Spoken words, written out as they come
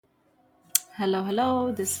Hello,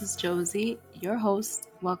 hello. This is Josie, your host.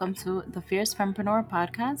 Welcome to the Fierce Fempreneur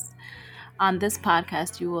podcast. On this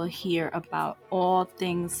podcast, you will hear about all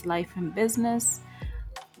things life and business.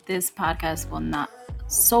 This podcast will not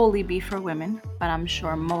solely be for women, but I'm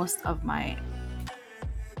sure most of my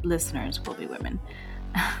listeners will be women.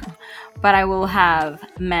 But I will have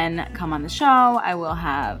men come on the show. I will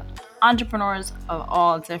have entrepreneurs of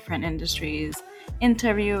all different industries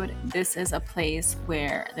interviewed. This is a place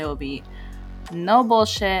where there will be no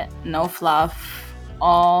bullshit, no fluff,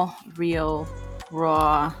 all real,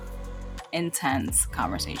 raw, intense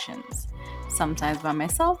conversations. Sometimes by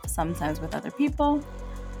myself, sometimes with other people,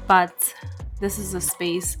 but this is a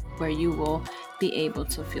space where you will be able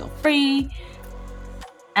to feel free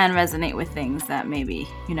and resonate with things that maybe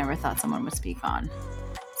you never thought someone would speak on.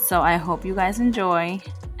 So I hope you guys enjoy,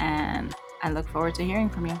 and I look forward to hearing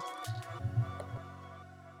from you.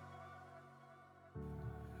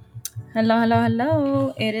 Hello, hello,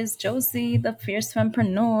 hello. It is Josie, the fierce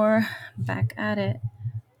fempreneur, back at it.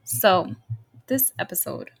 So, this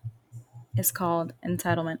episode is called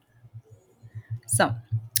Entitlement. So,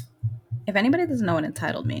 if anybody doesn't know what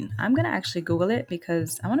entitled means, I'm going to actually Google it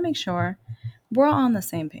because I want to make sure we're all on the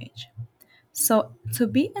same page. So, to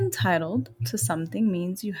be entitled to something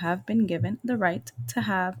means you have been given the right to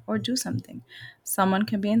have or do something. Someone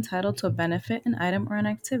can be entitled to a benefit, an item, or an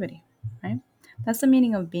activity, right? That's the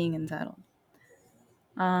meaning of being entitled.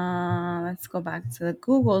 Let's go back to the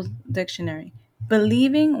Google dictionary.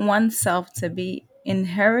 Believing oneself to be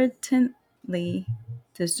inherently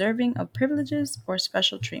deserving of privileges or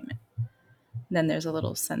special treatment. Then there's a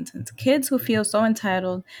little sentence. Kids who feel so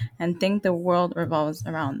entitled and think the world revolves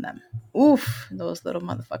around them. Oof, those little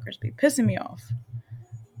motherfuckers be pissing me off.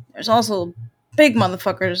 There's also big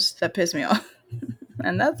motherfuckers that piss me off.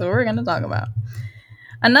 And that's what we're going to talk about.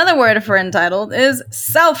 Another word for entitled is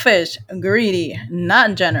selfish, greedy,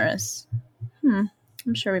 not generous. I'm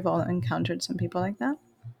sure we've all encountered some people like that.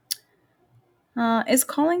 Is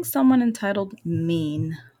calling someone entitled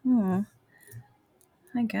mean? Oh,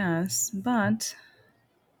 I guess. But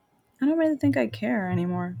I don't really think I care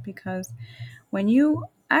anymore because when you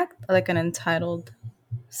act like an entitled,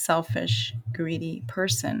 selfish, greedy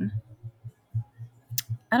person,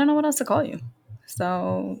 I don't know what else to call you.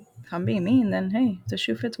 So if I'm being mean, then hey, the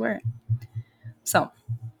shoe fits, wear it. So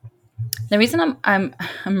the reason I'm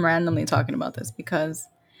randomly talking about this because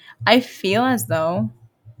I feel as though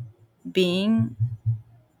being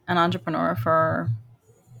an entrepreneur for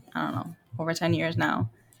I don't know over 10 years now,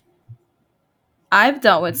 I've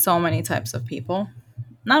dealt with so many types of people.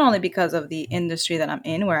 Not only because of the industry that I'm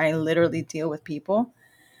in, where I literally deal with people,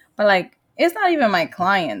 but like it's not even my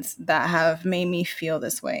clients that have made me feel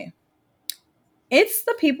this way. It's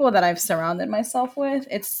the people that I've surrounded myself with.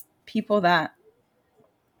 It's people that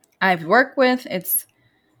I've worked with. It's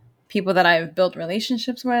people that I've built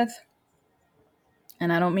relationships with.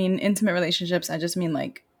 And I don't mean intimate relationships. I just mean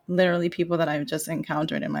like literally people that I've just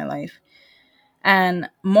encountered in my life. And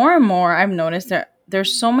more, I've noticed that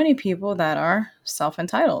there's so many people that are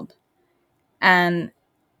self-entitled. And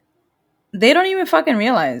they don't even fucking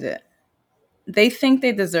realize it. They think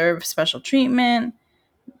they deserve special treatment,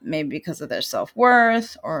 maybe because of their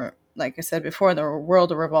self-worth, or like I said before, the world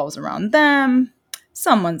revolves around them.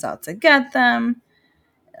 Someone's out to get them.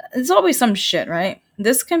 It's always some shit, right?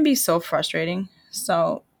 This can be so frustrating.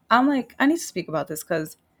 So I'm like, I need to speak about this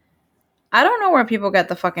because I don't know where people get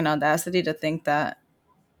the fucking audacity to think that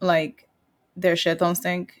like their shit don't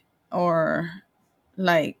stink or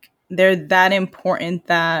like they're that important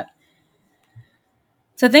that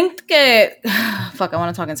to think que fuck I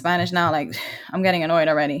want to talk in Spanish now. Like I'm getting annoyed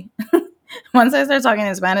already. Once I start talking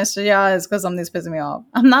in Spanish to y'all, it's because something's pissing me off.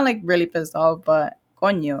 I'm not like really pissed off, but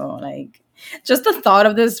coño, like just the thought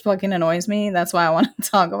of this fucking annoys me. That's why I want to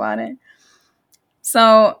talk about it.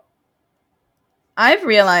 So I've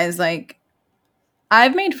realized like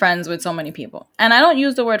I've made friends with so many people, and I don't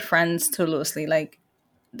use the word friends too loosely. Like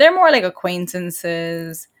they're more like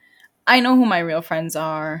acquaintances. I know who my real friends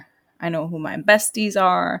are. I know who my besties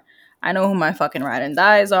are. I know who my fucking ride and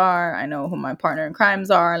dies are. I know who my partner in crimes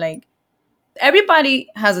are. Like everybody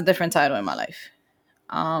has a different title in my life.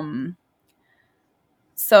 Um,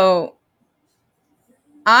 so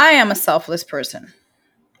I am a selfless person.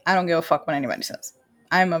 I don't give a fuck what anybody says.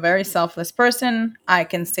 I'm a very selfless person. I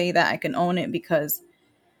can say that I can own it because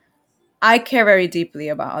I care very deeply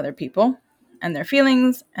about other people and their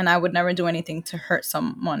feelings, and I would never do anything to hurt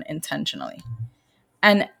someone intentionally.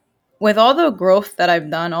 And with all the growth that I've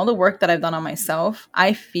done, all the work that I've done on myself,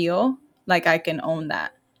 I feel like I can own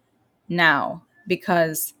that now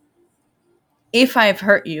because if I've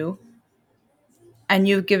hurt you and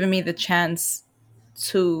you've given me the chance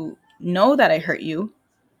to know that I hurt you,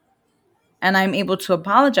 and I'm able to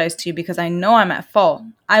apologize to you because I know I'm at fault,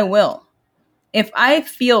 I will. If I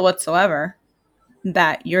feel whatsoever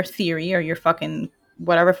that your theory or your fucking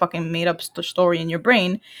whatever fucking made up story in your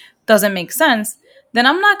brain doesn't make sense, then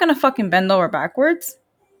I'm not gonna fucking bend over backwards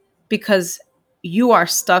because you are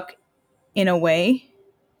stuck in a way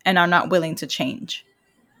and are not willing to change.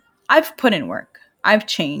 I've put in work. I've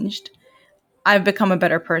changed. I've become a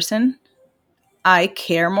better person. I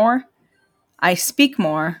care more. I speak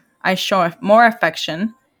more. I show more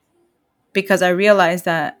affection because I realize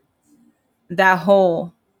that that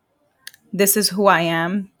whole this is who I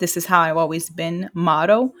am, this is how I've always been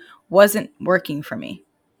motto wasn't working for me.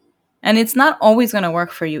 And it's not always going to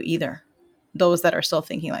work for you either. Those that are still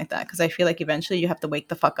thinking like that. Because I feel like eventually you have to wake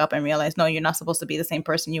the fuck up and realize, no, you're not supposed to be the same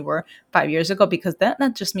person you were 5 years ago, because that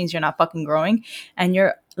just means you're not fucking growing and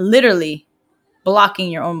you're literally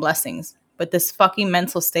blocking your own blessings. But this fucking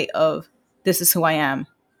mental state of this is who I am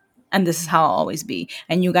and this is how I'll always be.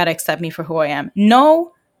 And you got to accept me for who I am.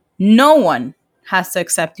 No, no one has to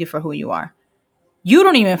accept you for who you are. You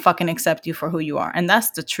don't even fucking accept you for who you are. And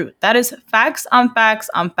that's the truth. That is facts on facts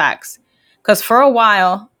on facts. Because for a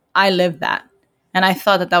while, I lived that. And I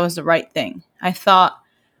thought that that was the right thing. I thought,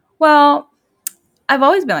 well, I've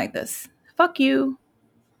always been like this. Fuck you.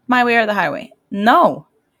 My way or the highway. No.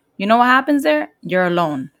 You know what happens there? You're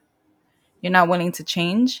alone. You're not willing to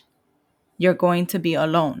change. You're going to be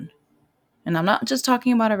alone. And I'm not just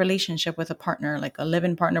talking about a relationship with a partner, like a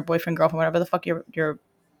live-in partner, boyfriend, girlfriend, whatever the fuck you're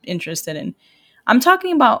interested in. I'm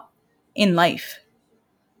talking about in life.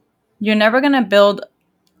 You're never going to build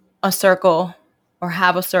a circle or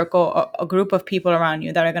have a circle, a group of people around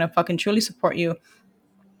you that are going to fucking truly support you,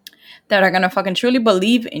 that are going to fucking truly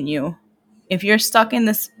believe in you. If you're stuck in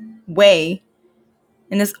this way,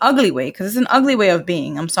 in this ugly way, because it's an ugly way of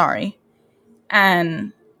being, I'm sorry.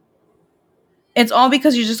 And it's all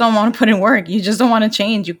because you just don't want to put in work. You just don't want to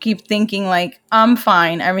change. You keep thinking like, I'm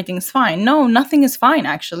fine, everything's fine. No, nothing is fine,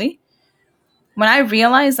 actually. When I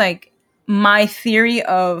realized like my theory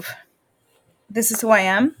of this is who I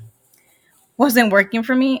am wasn't working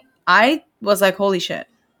for me, I was like, holy shit.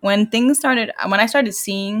 When I started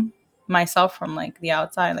seeing myself from like the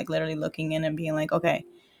outside, like literally looking in and being like, okay,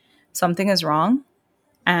 something is wrong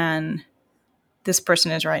and this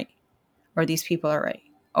person is right or these people are right.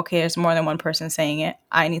 Okay, there's more than one person saying it.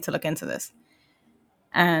 I need to look into this.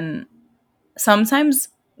 And sometimes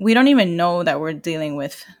we don't even know that we're dealing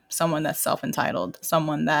with someone that's self-entitled,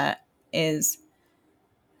 someone that is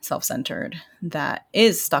self-centered, that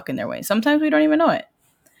is stuck in their way. Sometimes we don't even know it.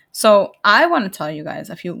 So I want to tell you guys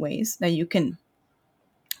a few ways that you can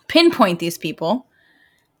pinpoint these people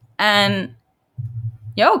and,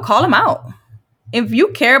 call them out. If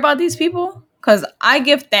you care about these people, because I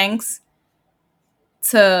give thanks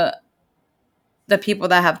to the people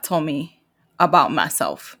that have told me about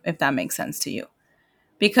myself, if that makes sense to you.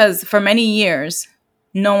 Because for many years,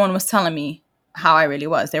 no one was telling me how I really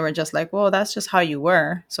was. They were just like, well, that's just how you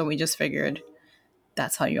were. So we just figured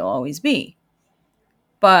that's how you'll always be.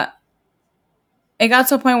 But it got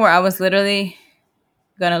to a point where I was literally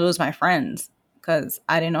going to lose my friends because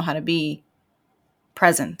I didn't know how to be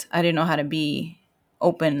present. I didn't know how to be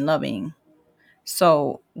open, loving.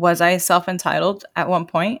 So was I self-entitled at one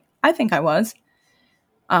point? I think I was,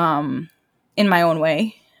 in my own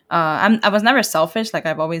way. I was never selfish. Like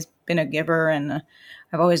I've always been a giver and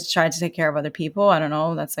I've always tried to take care of other people. I don't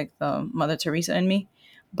know. That's like the Mother Teresa in me.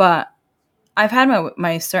 But I've had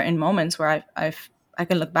my certain moments where I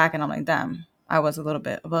can look back and I'm like, damn, I was a little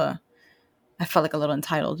bit I felt like a little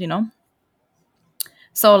entitled,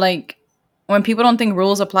 So like when people don't think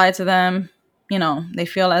rules apply to them, they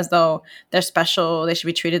feel as though they're special, they should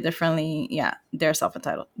be treated differently. Yeah, they're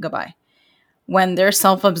self-entitled. Goodbye. When they're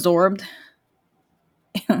self-absorbed,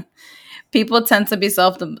 people tend to be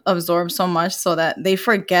self-absorbed so much so that they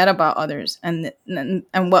forget about others and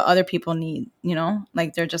what other people need,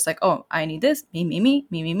 Like they're just like, oh, I need this, me, me, me,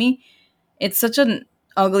 me, me, me. It's such an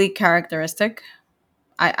ugly characteristic.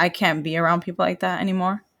 I can't be around people like that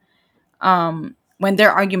anymore. When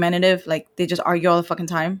they're argumentative, like they just argue all the fucking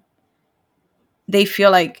time. They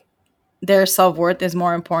feel like their self-worth is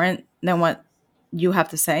more important than what you have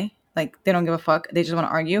to say. Like they don't give a fuck. They just want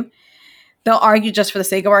to argue. They'll argue just for the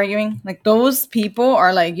sake of arguing. Like those people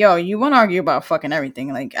are like, yo, you want to argue about fucking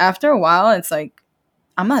everything. Like after a while, it's like,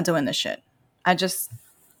 I'm not doing this shit. I just,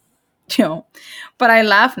 but I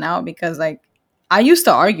laugh now because like I used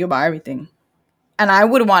to argue about everything and I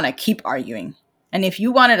would want to keep arguing. And if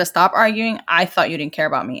you wanted to stop arguing, I thought you didn't care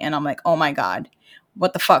about me. And I'm like, oh my God,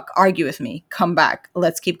 what the fuck? Argue with me. Come back.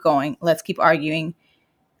 Let's keep going. Let's keep arguing.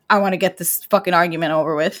 I want to get this fucking argument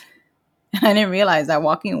over with. And I didn't realize that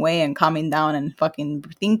walking away and calming down and fucking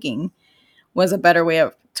thinking was a better way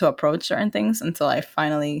to approach certain things until I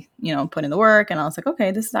finally, put in the work and I was like,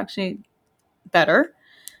 okay, this is actually better.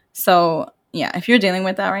 So yeah, if you're dealing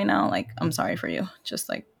with that right now, like, I'm sorry for you. Just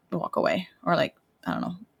like walk away or like, I don't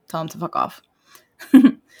know, tell them to fuck off.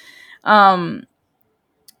 um,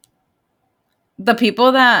 the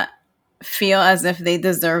people that feel as if they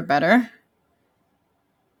deserve better,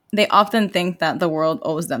 they often think that the world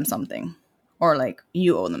owes them something, or like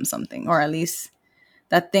you owe them something, or at least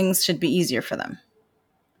that things should be easier for them.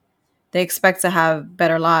 They expect to have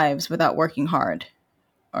better lives without working hard.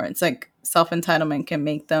 Or it's like self entitlement can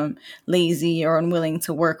make them lazy or unwilling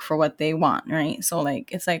to work for what they want, right? So,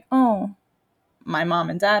 like, it's like, oh, my mom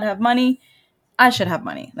and dad have money. I should have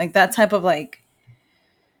money. Like that type of like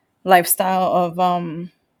lifestyle of,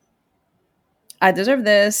 I deserve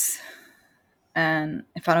this. And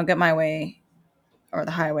if I don't get my way or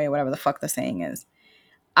the highway, whatever the fuck the saying is,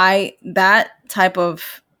 that type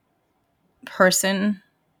of person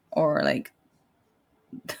or like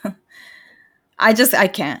I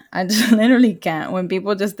can't. I just literally can't. When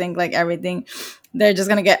people just think like everything, they're just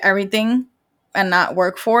gonna get everything and not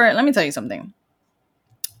work for it. Let me tell you something.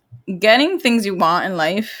 Getting things you want in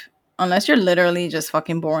life, unless you're literally just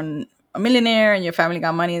fucking born a millionaire and your family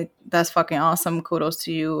got money, that's fucking awesome. Kudos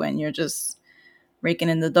to you. And you're just raking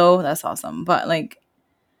in the dough. That's awesome. But like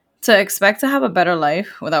to expect to have a better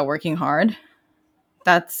life without working hard,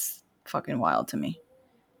 that's fucking wild to me.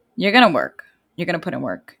 You're gonna work. You're gonna put in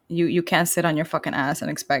work. You can't sit on your fucking ass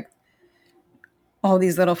and expect all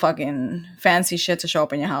these little fucking fancy shit to show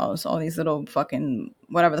up in your house, all these little fucking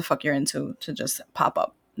whatever the fuck you're into to just pop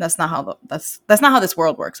up. That's not how that's not how this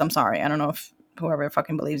world works. I'm sorry. I don't know if whoever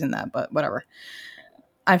fucking believes in that, but whatever.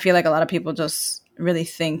 I feel like a lot of people just really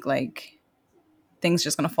think like things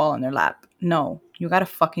just gonna fall in their lap. No, you gotta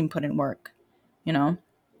fucking put in work. You know,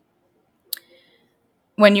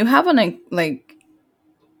 when you have like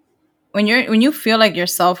when you feel like your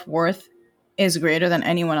self worth is greater than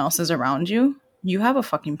anyone else's around you, you have a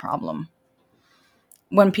fucking problem.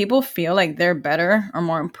 When people feel like they're better or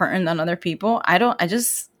more important than other people, I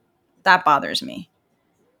just, that bothers me.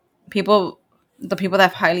 People, the people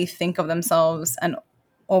that highly think of themselves and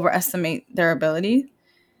overestimate their ability,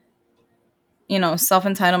 self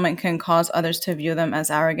entitlement can cause others to view them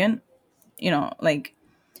as arrogant, like,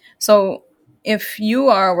 so if you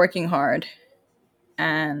are working hard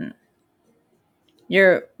and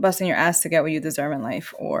you're busting your ass to get what you deserve in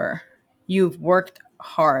life, or you've worked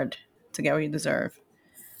hard to get what you deserve,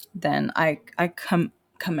 then I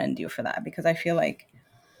commend you for that, because I feel like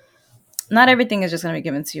not everything is just going to be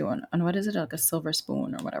given to you on what is it, like a silver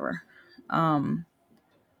spoon or whatever. Um,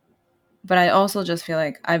 but I also just feel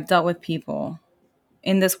like I've dealt with people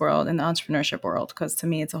in this world, in the entrepreneurship world, because to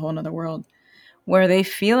me it's a whole nother world, where they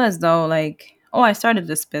feel as though like, oh, I started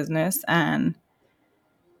this business and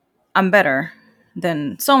I'm better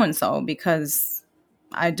than so and so because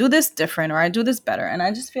I do this different or I do this better. And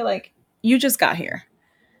I just feel like you just got here.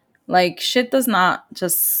 Like shit does not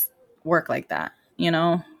just work like that,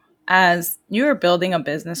 As you're building a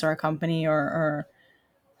business or a company or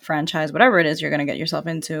franchise, whatever it is you're going to get yourself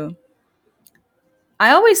into,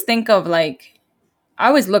 I always think of like, I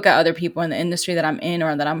always look at other people in the industry that I'm in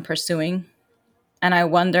or that I'm pursuing, and I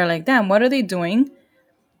wonder, like, damn, what are they doing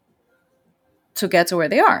to get to where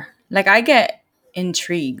they are? Like, I get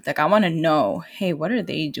intrigued. Like, I want to know, hey, what are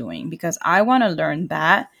they doing? Because I want to learn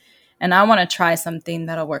that, and I want to try something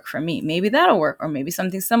that'll work for me. Maybe that'll work, or maybe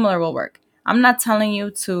something similar will work. I'm not telling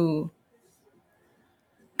you to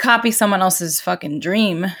copy someone else's fucking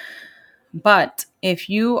dream, but if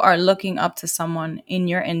you are looking up to someone in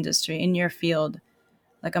your industry, in your field,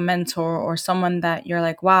 like a mentor or someone that you're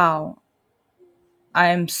like, wow,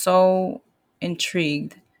 I'm so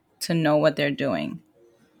intrigued to know what they're doing,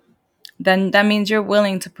 then that means you're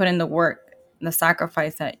willing to put in the work, the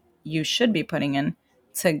sacrifice that you should be putting in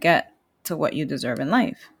to get to what you deserve in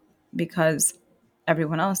life, because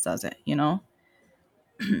everyone else does it, You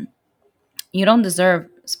don't deserve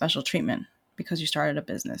special treatment because you started a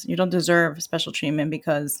business. You don't deserve special treatment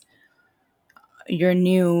because you're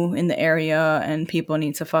new in the area and people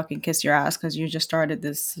need to fucking kiss your ass because you just started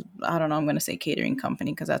this, I don't know, I'm going to say catering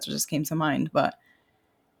company because that's what just came to mind. But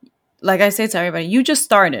like I say to everybody, you just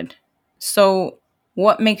started. So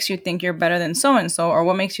what makes you think you're better than so and so, or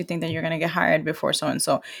what makes you think that you're going to get hired before so and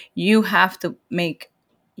so? You have to make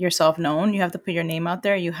yourself known. You have to put your name out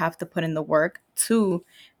there. You have to put in the work to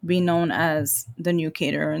be known as the new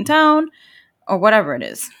caterer in town, or whatever it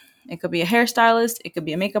is. It could be a hairstylist, it could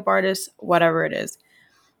be a makeup artist, whatever it is.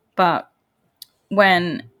 But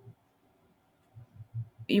when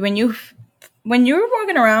when you when you're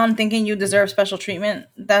walking around thinking you deserve special treatment,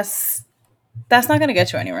 that's not going to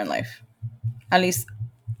get you anywhere in life. At least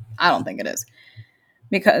I don't think it is,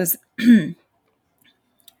 because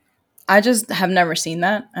I just have never seen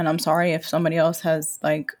that, and I'm sorry if somebody else has,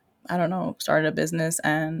 like, I don't know, started a business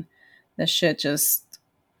and the shit just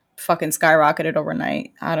fucking skyrocketed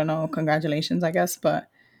overnight. I don't know, congratulations, I guess, but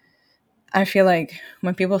I feel like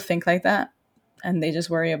when people think like that and they just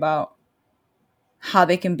worry about how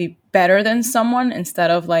they can be better than someone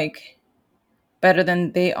instead of like better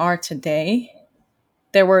than they are today,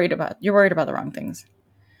 you're worried about the wrong things.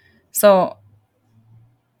 So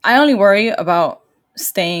I only worry about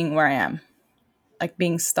staying where I am, like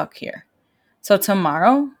being stuck here. So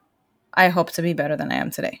tomorrow, I hope to be better than I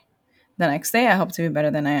am today. The next day, I hope to be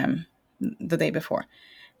better than I am the day before.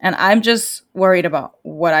 And I'm just worried about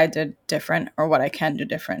what I did different or what I can do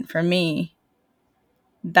different. For me,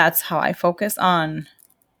 that's how I focus on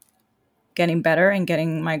getting better and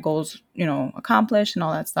getting my goals, accomplished and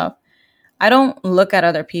all that stuff. I don't look at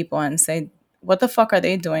other people and say, what the fuck are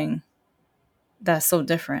they doing that's so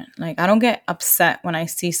different? Like, I don't get upset when I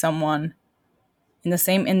see someone in the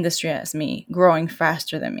same industry as me growing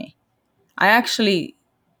faster than me. I actually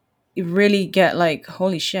really get like,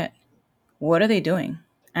 holy shit, what are they doing?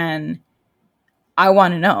 And I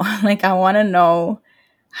want to know. Like, I want to know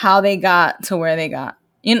how they got to where they got.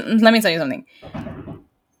 Let me tell you something.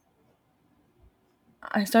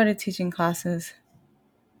 I started teaching classes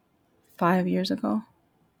 5 years ago,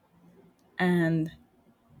 and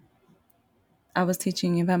I was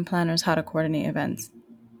teaching event planners how to coordinate events.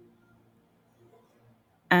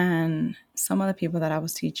 And some of the people that I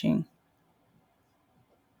was teaching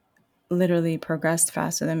literally progressed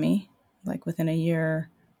faster than me, like within a year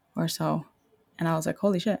or so. And I was like,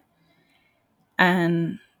 holy shit.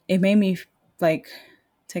 And it made me like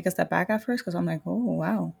take a step back at first, because I'm like, oh,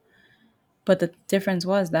 wow. But the difference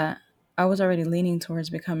was that I was already leaning towards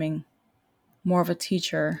becoming more of a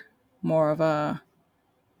teacher, more of a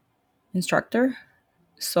instructor.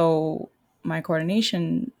 So my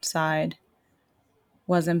coordination side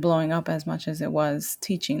wasn't blowing up as much as it was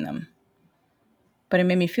teaching them. But it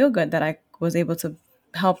made me feel good that I was able to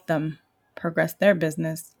help them progress their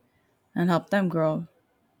business and help them grow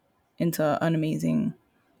into an amazing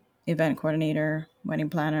event coordinator, wedding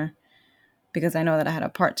planner, because I know that I had a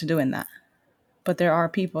part to do in that. But there are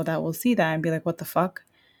people that will see that and be like, what the fuck?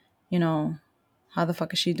 How the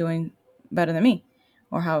fuck is she doing better than me?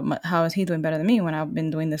 Or how is he doing better than me when I've been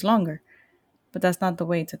doing this longer? But that's not the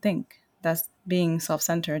way to think. That's being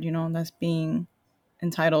self-centered, that's being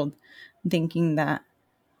entitled, thinking that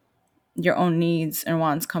your own needs and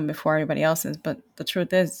wants come before everybody else's. But the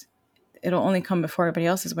truth is, it'll only come before everybody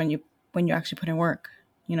else's when you actually put in work.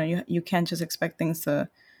 You can't just expect things to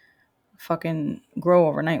fucking grow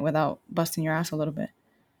overnight without busting your ass a little bit.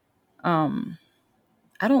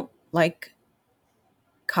 I don't like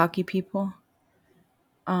cocky people.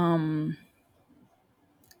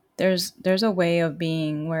 There's a way of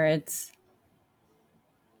being where it's,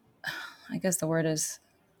 I guess the word is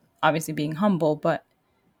obviously being humble, but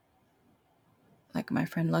like my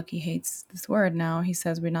friend Lucky hates this word now. He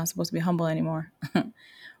says we're not supposed to be humble anymore.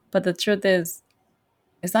 But the truth is,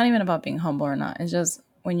 it's not even about being humble or not. It's just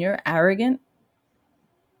when you're arrogant,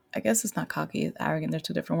 I guess it's not cocky, it's arrogant. They're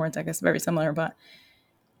two different words, I guess very similar, but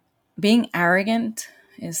being arrogant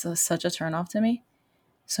is such a turnoff to me.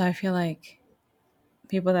 So I feel like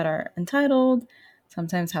people that are entitled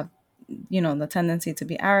sometimes have, the tendency to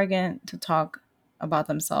be arrogant, to talk about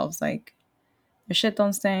themselves like their shit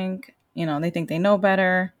don't stink. They think they know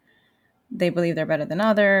better. They believe they're better than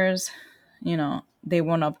others. They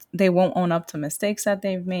won't own up to mistakes that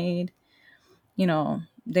they've made.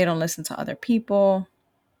 They don't listen to other people.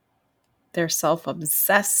 They're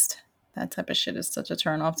self-obsessed. That type of shit is such a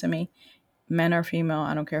turn off to me. Men or female,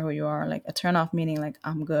 I don't care who you are. Like, a turn off meaning like,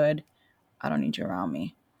 I'm good. I don't need you around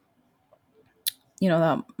me.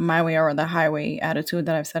 The my way or the highway attitude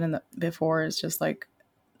that I've said before is just like,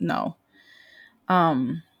 no.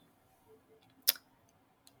 I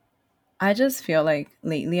just feel like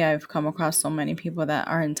lately I've come across so many people that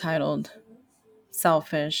are entitled,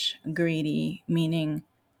 selfish, greedy, meaning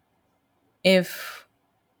if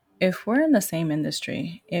we're in the same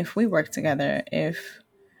industry, if we work together, if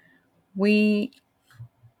we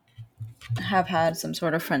have had some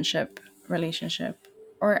sort of friendship, relationship,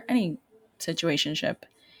 or any situationship,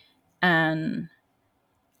 and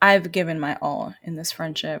I've given my all in this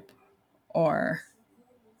friendship or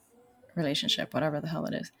relationship, whatever the hell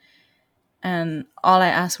it is, and all I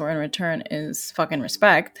ask for in return is fucking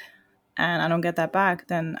respect, and I don't get that back,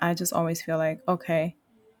 then I just always feel like, okay,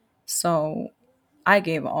 so I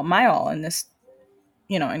gave all my all in this,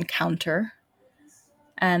 encounter.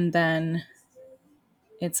 And then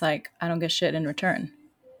it's like, I don't get shit in return.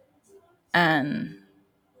 And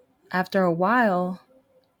after a while,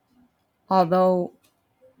 although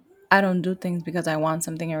I don't do things because I want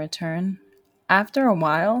something in return, after a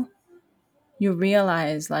while, you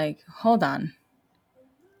realize, like, hold on,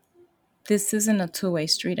 this isn't a two-way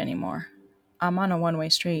street anymore. I'm on a one-way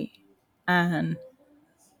street. And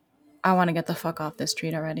I want to get the fuck off this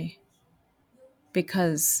street already.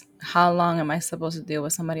 Because how long am I supposed to deal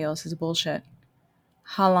with somebody else's bullshit?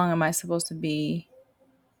 How long am I supposed to be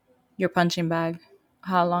your punching bag?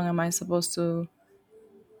 How long am I supposed to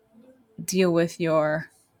deal with your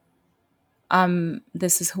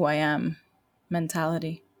this is who I am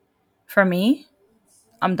mentality? For me,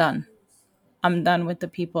 I'm done. I'm done with the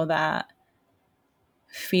people that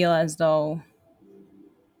feel as though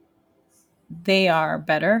they are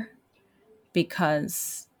better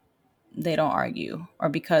because they don't argue, or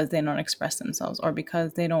because they don't express themselves, or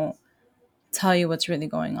because they don't tell you what's really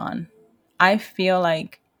going on. I feel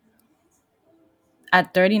like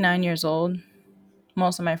at 39 years old,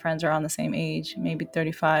 most of my friends are on the same age, maybe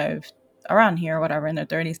 35, around here, whatever, in their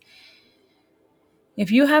 30s.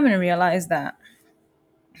 If you haven't realized that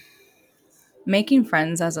making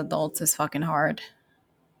friends as adults is fucking hard,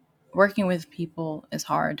 working with people is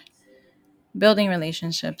hard, building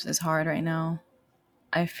relationships is hard right now.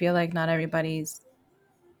 I feel like not everybody's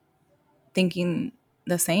thinking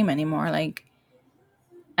the same anymore. Like,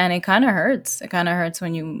 and it kind of hurts. It kind of hurts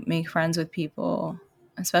when you make friends with people,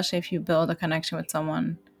 especially if you build a connection with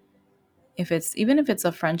someone. If it's even if it's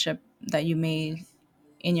a friendship that you made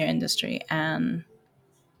in your industry and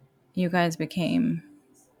you guys became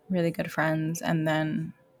really good friends, and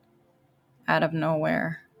then out of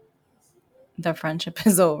nowhere the friendship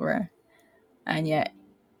is over, and yet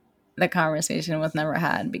the conversation was never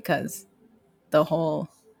had because the whole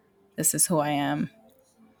this is who I am,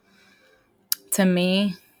 to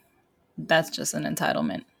me, that's just an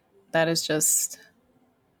entitlement. That is just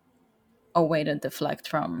a way to deflect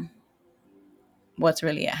from what's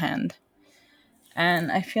really at hand.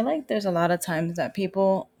 And I feel like there's a lot of times that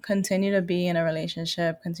people continue to be in a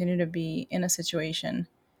relationship, continue to be in a situation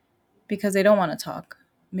because they don't want to talk,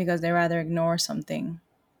 because they rather ignore something.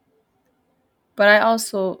 But I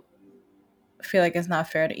also feel like it's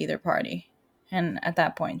not fair to either party. And at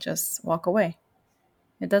that point, just walk away.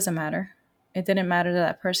 It doesn't matter. It didn't matter to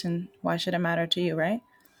that person. Why should it matter to you, right?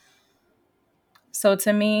 So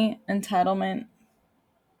to me, entitlement,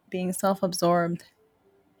 being self absorbed,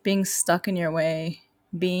 being stuck in your way,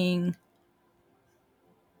 being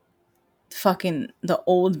fucking the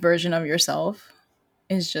old version of yourself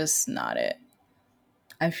is just not it.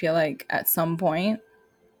 I feel like at some point,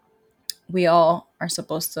 we all are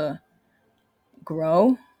supposed to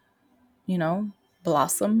grow, you know,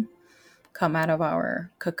 blossom, come out of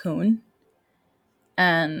our cocoon,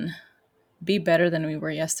 and be better than we were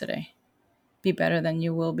yesterday. Be better than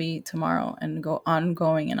you will be tomorrow, and go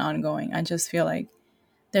ongoing and ongoing. I just feel like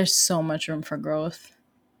there's so much room for growth.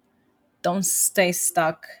 Don't stay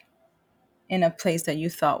stuck in a place that you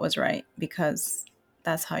thought was right because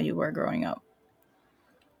that's how you were growing up.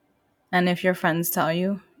 And if your friends tell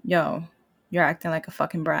you, yo, you're acting like a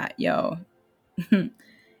fucking brat, yo,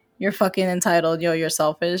 you're fucking entitled, yo, you're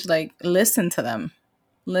selfish, like, listen to them.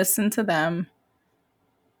 Listen to them,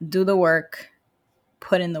 do the work,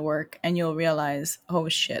 put in the work, and you'll realize, oh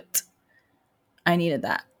shit, I needed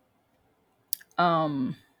that.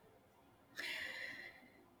 Um,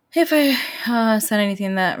 if I said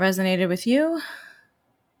anything that resonated with you,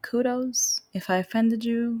 kudos. If I offended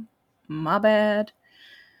you, my bad.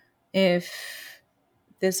 If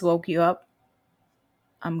this woke you up,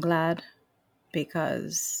 I'm glad,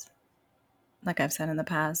 because, like I've said in the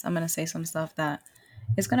past, I'm going to say some stuff that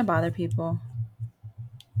is going to bother people.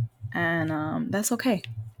 And that's okay.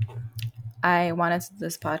 I wanted to do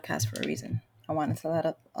this podcast for a reason. I wanted to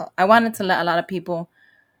let a lot of people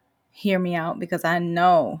hear me out, because I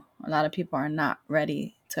know a lot of people are not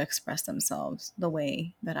ready to express themselves the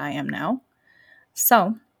way that I am now.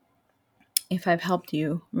 So, if I've helped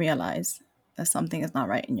you realize that something is not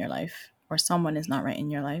right in your life, or someone is not right in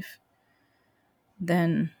your life,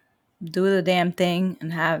 then do the damn thing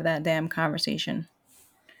and have that damn conversation.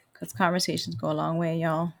 Because conversations go a long way,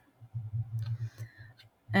 y'all.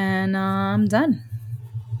 And I'm done.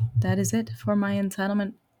 That is it for my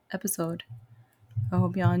entitlement episode. I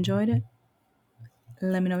hope y'all enjoyed it.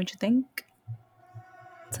 Let me know what you think.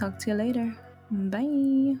 Talk to you later.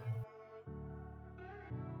 Bye.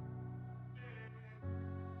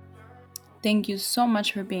 Thank you so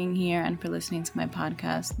much for being here and for listening to my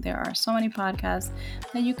podcast. There are so many podcasts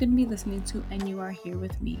that you can be listening to, and you are here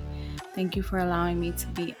with me. Thank you for allowing me to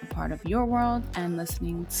be a part of your world and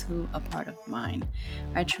listening to a part of mine.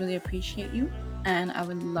 I truly appreciate you, and I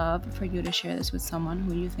would love for you to share this with someone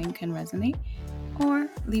who you think can resonate, or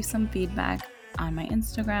leave some feedback on my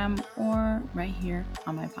Instagram or right here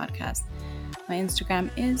on my podcast. My Instagram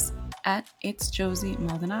is at It's Josie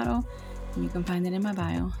Maldonado, and you can find it in my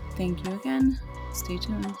bio. Thank you again. Stay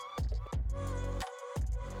tuned.